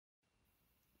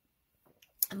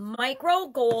Micro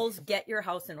goals get your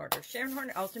house in order. Sharon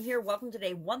Horne-Ellstrom here. Welcome to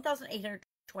day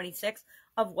 1826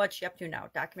 of What's You Up To Now,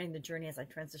 documenting the journey as I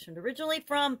transitioned originally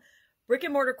from brick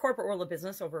and mortar corporate world of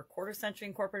business over a quarter century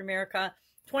in corporate America,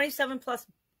 27 plus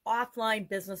offline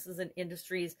businesses and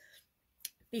industries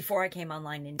before I came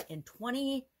online in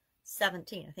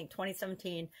 2017. I think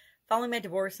 2017, following my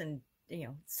divorce and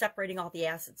separating all the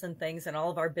assets and things and all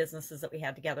of our businesses that we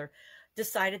had together,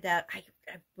 decided that I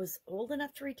was old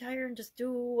enough to retire and just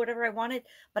do whatever I wanted,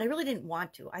 but I really didn't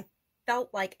want to. I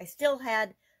felt like I still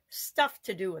had stuff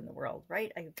to do in the world,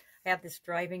 right? I have this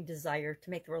driving desire to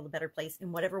make the world a better place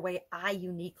in whatever way I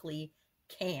uniquely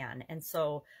can. And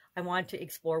so I wanted to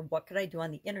explore what could I do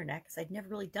on the internet, because I'd never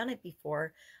really done it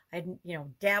before. I'd,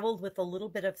 dabbled with a little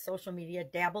bit of social media,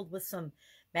 dabbled with some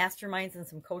masterminds and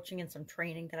some coaching and some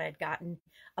training that I had gotten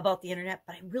about the internet,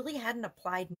 but I really hadn't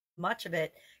applied much of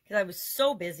it because I was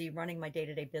so busy running my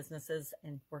day-to-day businesses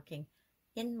and working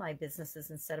in my businesses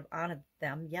instead of on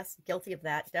them. Yes, guilty of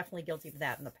that. Definitely guilty of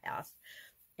that in the past.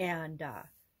 And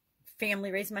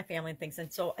raising my family and things.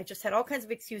 And so I just had all kinds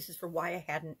of excuses for why I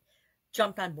hadn't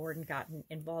jumped on board and gotten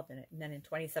involved in it. And then in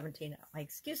 2017, my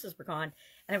excuses were gone.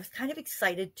 And I was kind of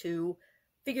excited to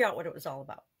figure out what it was all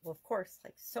about. Well, of course,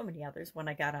 like so many others, when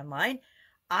I got online,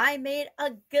 I made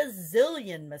a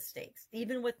gazillion mistakes.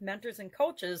 Even with mentors and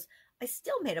coaches, I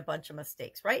still made a bunch of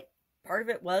mistakes, right? Part of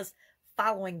it was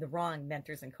following the wrong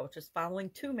mentors and coaches,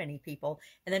 following too many people,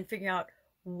 and then figuring out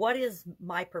what is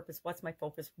my purpose, what's my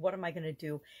focus, what am I going to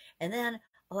do? And then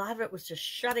a lot of it was just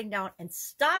shutting down and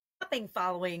stopping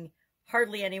following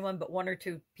hardly anyone but one or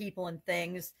two people and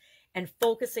things, and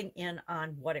focusing in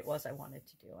on what it was I wanted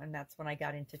to do. And that's when I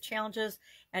got into challenges.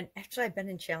 And actually, I've been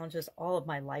in challenges all of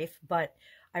my life, but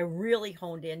I really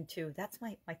honed into, that's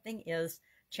my thing is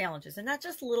challenges. And not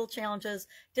just little challenges.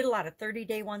 Did a lot of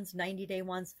 30-day ones, 90-day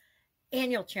ones.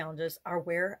 Annual challenges are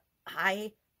where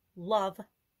I love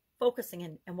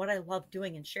focusing and what I love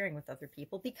doing and sharing with other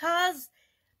people, because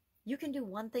you can do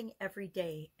one thing every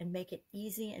day and make it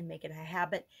easy and make it a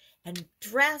habit and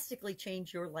drastically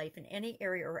change your life in any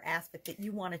area or aspect that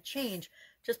you want to change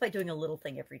just by doing a little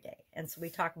thing every day. And so we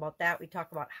talk about that. We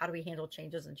talk about how do we handle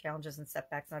changes and challenges and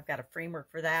setbacks. And I've got a framework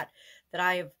for that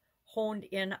I have honed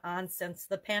in on since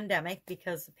the pandemic,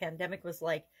 because the pandemic was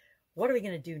like, what are we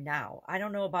going to do now? I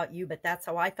don't know about you, but that's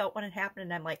how I felt when it happened.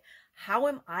 And I'm like, how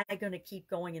am I going to keep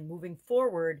going and moving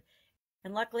forward?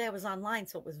 And luckily I was online,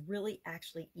 so it was really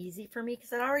actually easy for me,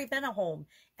 because I'd already been at home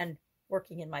and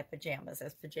working in my pajamas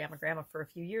as pajama grandma for a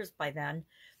few years by then.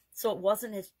 So it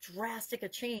wasn't as drastic a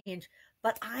change,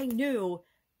 but I knew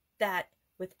that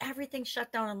with everything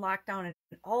shut down and locked down and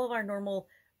all of our normal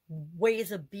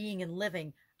ways of being and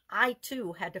living, I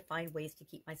too had to find ways to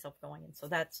keep myself going. And so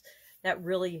that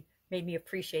really made me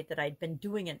appreciate that I'd been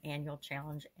doing an annual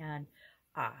challenge. And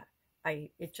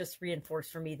it just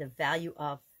reinforced for me the value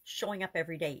of showing up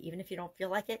every day. Even if you don't feel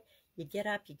like it, you get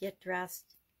up, you get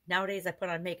dressed. Nowadays, I put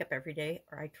on makeup every day,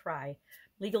 or I try.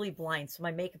 Legally blind, so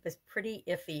my makeup is pretty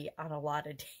iffy on a lot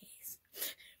of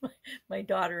days. My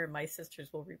daughter and my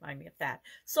sisters will remind me of that.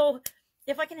 So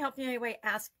if I can help you in any way,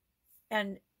 ask.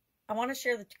 And I want to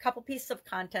share the couple pieces of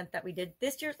content that we did.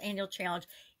 This year's annual challenge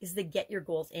is the Get Your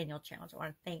Goals annual challenge. I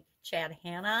want to thank Chad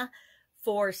Hanna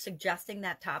for suggesting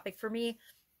that topic for me.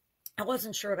 I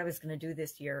wasn't sure what I was going to do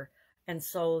this year. And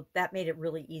so that made it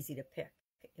really easy to pick,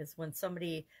 is when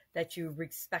somebody that you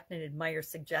respect and admire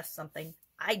suggests something,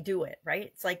 I do it, right?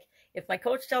 It's like if my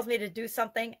coach tells me to do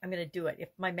something, I'm going to do it. If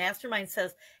my mastermind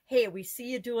says, hey, we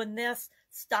see you doing this,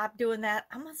 stop doing that,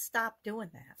 I'm going to stop doing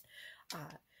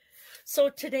that. So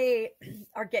today,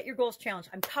 our Get Your Goals challenge,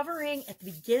 I'm covering at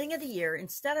the beginning of the year,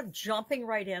 instead of jumping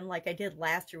right in like I did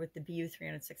last year with the BU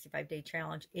 365-day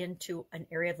challenge into an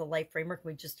area of the life framework.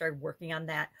 We just started working on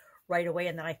that right away,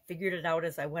 and then I figured it out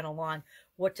as I went along.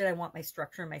 What did I want my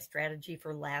structure and my strategy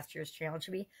for last year's challenge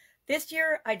to be? This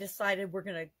year, I decided we're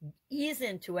going to ease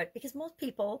into it, because most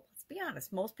people, let's be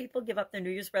honest, most people give up their New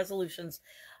Year's resolutions,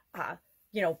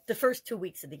 the first 2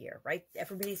 weeks of the year, right?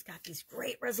 Everybody's got these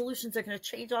great resolutions. They're going to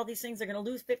change all these things. They're going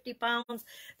to lose 50 pounds.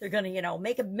 They're going to,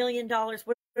 make $1 million,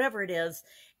 whatever it is.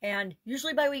 And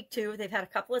usually by week 2, they've had a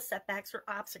couple of setbacks or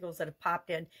obstacles that have popped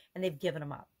in, and they've given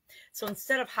them up. So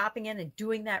instead of hopping in and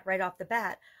doing that right off the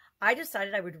bat, I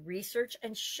decided I would research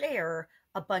and share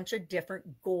a bunch of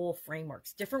different goal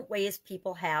frameworks, different ways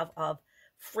people have of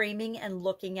framing and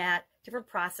looking at different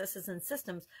processes and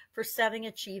systems for setting,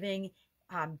 achieving,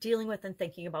 dealing with, and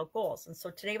thinking about goals. And so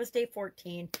today was day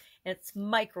 14, and it's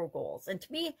micro goals. And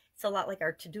to me, it's a lot like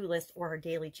our to-do list or our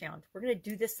daily challenge. We're going to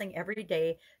do this thing every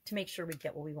day to make sure we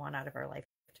get what we want out of our life,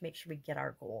 to make sure we get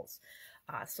our goals.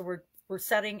 So we're were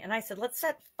setting, and I said, let's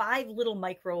set 5 little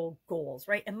micro goals,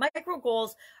 right? And micro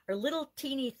goals are little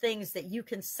teeny things that you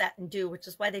can set and do, which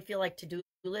is why they feel like to-do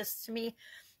lists to me.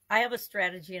 I have a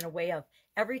strategy and a way of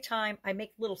every time I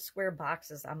make little square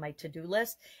boxes on my to-do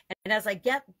list. And as I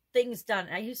get things done,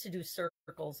 and I used to do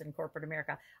circles in corporate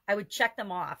America, I would check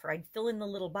them off, or I'd fill in the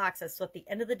little boxes. So at the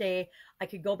end of the day, I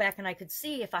could go back and I could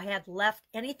see if I had left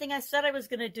anything I said I was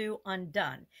going to do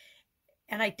undone.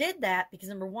 And I did that because,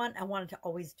 number one, I wanted to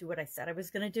always do what I said I was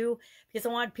going to do, because I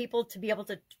wanted people to be able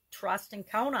to trust and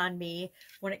count on me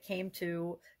when it came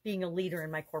to being a leader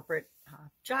in my corporate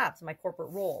jobs, my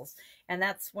corporate roles. And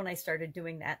that's when I started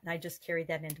doing that. And I just carried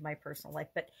that into my personal life.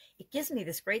 But it gives me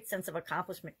this great sense of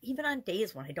accomplishment. Even on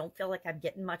days when I don't feel like I'm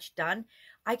getting much done,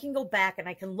 I can go back and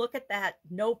I can look at that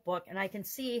notebook and I can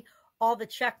see all the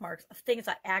check marks of things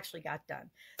I actually got done.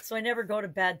 So I never go to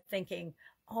bed thinking,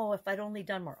 oh, if I'd only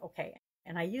done more. Okay.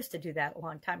 And I used to do that a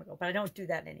long time ago, but I don't do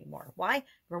that anymore. Why?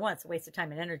 Number one, it's a waste of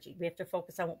time and energy. We have to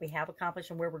focus on what we have accomplished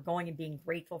and where we're going and being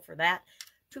grateful for that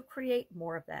to create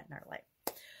more of that in our life.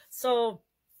 So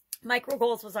micro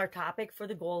goals was our topic for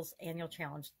the goals annual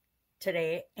challenge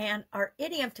today. And our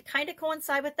idiom to kind of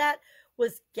coincide with that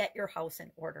was get your house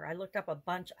in order. I looked up a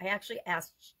bunch. I actually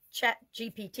asked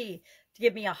ChatGPT to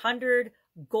give me 100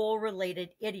 goal related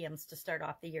idioms to start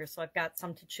off the year. So I've got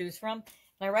some to choose from.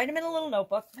 And I write them in a little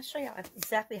notebook. I'll show you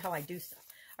exactly how I do stuff.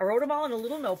 I wrote them all in a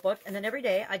little notebook, and then every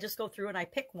day I just go through and I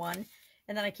pick one,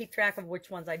 and then I keep track of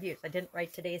which ones I've used. I didn't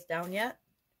write today's down yet.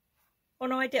 Oh,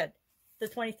 no, I did. The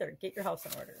 23rd, get your house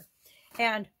in order.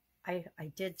 And I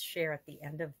did share at the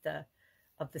end of the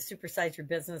Supersize Your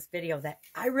Business video that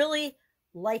I really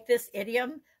like this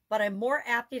idiom, but I'm more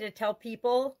apt to tell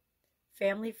people,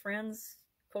 family, friends,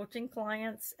 coaching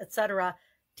clients, etc.,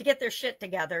 to get their shit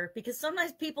together, because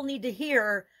sometimes people need to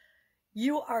hear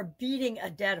you are beating a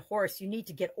dead horse. You need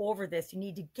to get over this. You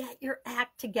need to get your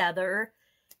act together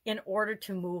in order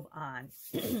to move on.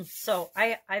 So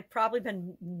I've probably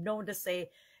been known to say,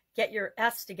 get your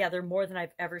S together more than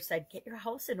I've ever said, get your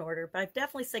house in order. But I've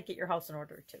definitely said, get your house in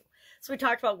order too. So we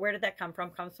talked about where did that come from?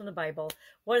 It comes from the Bible.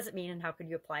 What does it mean and how could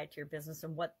you apply it to your business,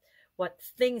 and what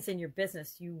things in your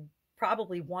business you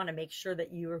probably want to make sure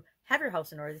that you have your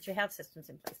house in order, that you have systems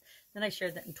in place. Then I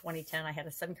shared that in 2010, I had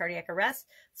a sudden cardiac arrest.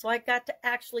 So I got to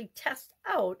actually test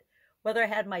out whether I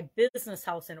had my business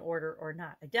house in order or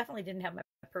not. I definitely didn't have my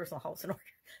personal house in order,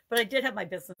 but I did have my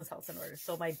business house in order.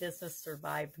 So my business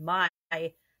survived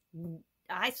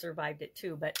I survived it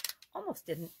too, but almost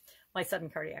didn't, my sudden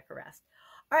cardiac arrest.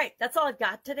 All right, that's all I've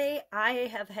got today. I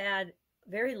have had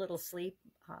very little sleep.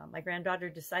 My granddaughter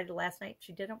decided last night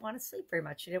she didn't want to sleep very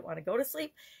much. She didn't want to go to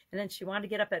sleep. And then she wanted to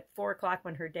get up at 4 o'clock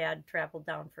when her dad traveled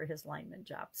down for his lineman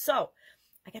job. So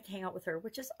I got to hang out with her,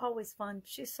 which is always fun.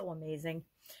 She's so amazing.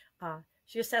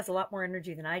 She just has a lot more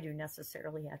energy than I do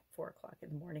necessarily at 4 o'clock in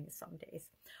the morning some days.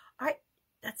 All right,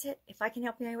 that's it. If I can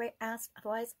help you in any way, ask.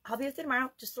 Otherwise, I'll be with you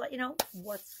tomorrow just to let you know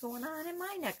what's going on in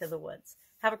my neck of the woods.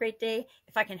 Have a great day.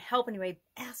 If I can help anyway,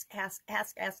 ask. I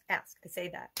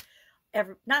say that.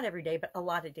 Not every day, but a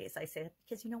lot of days I say it,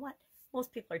 because you know what?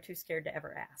 Most people are too scared to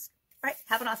ever ask. All right,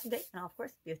 have an awesome day, and I'll, of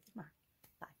course, be with you tomorrow.